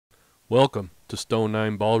Welcome to Stone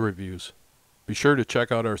 9 Ball Reviews. Be sure to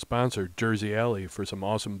check out our sponsor, Jersey Alley, for some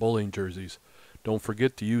awesome bowling jerseys. Don't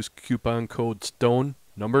forget to use coupon code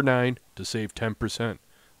STONE9 to save 10%.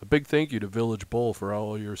 A big thank you to Village Bowl for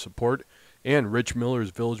all your support, and Rich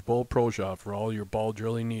Miller's Village Bowl Pro Shop for all your ball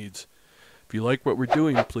drilling needs. If you like what we're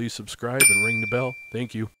doing, please subscribe and ring the bell.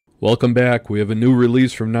 Thank you. Welcome back. We have a new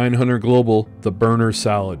release from 900 Global, the Burner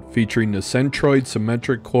Solid, featuring the Centroid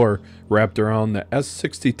symmetric core wrapped around the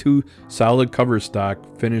S62 solid cover stock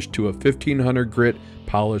finished to a 1500 grit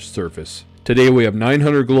polished surface. Today we have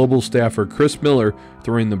 900 Global staffer Kris Mueller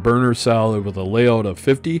throwing the Burner Solid with a layout of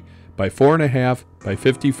 50 by 4.5 by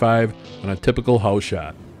 55 on a typical house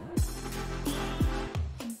shot.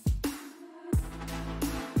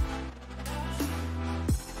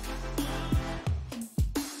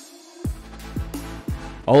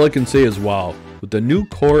 All I can say is wow, with the new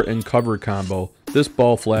core and cover combo, this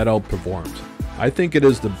ball flat out performs. I think it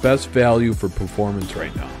is the best value for performance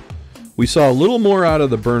right now. We saw a little more out of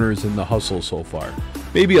the burners in the hustle so far,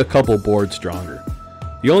 maybe a couple boards stronger.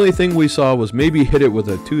 The only thing we saw was maybe hit it with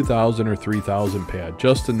a 2000 or 3000 pad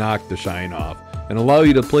just to knock the shine off and allow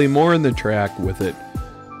you to play more in the track with it.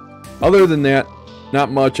 Other than that,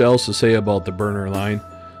 not much else to say about the burner line,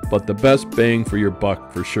 but the best bang for your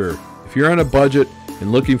buck for sure. If you're on a budget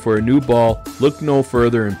and looking for a new ball, look no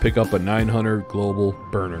further and pick up a 900 Global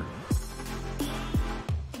burner.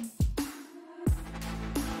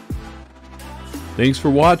 Thanks for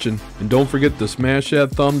watching, and don't forget to smash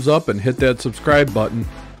that thumbs up and hit that subscribe button.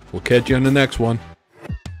 We'll catch you on the next one.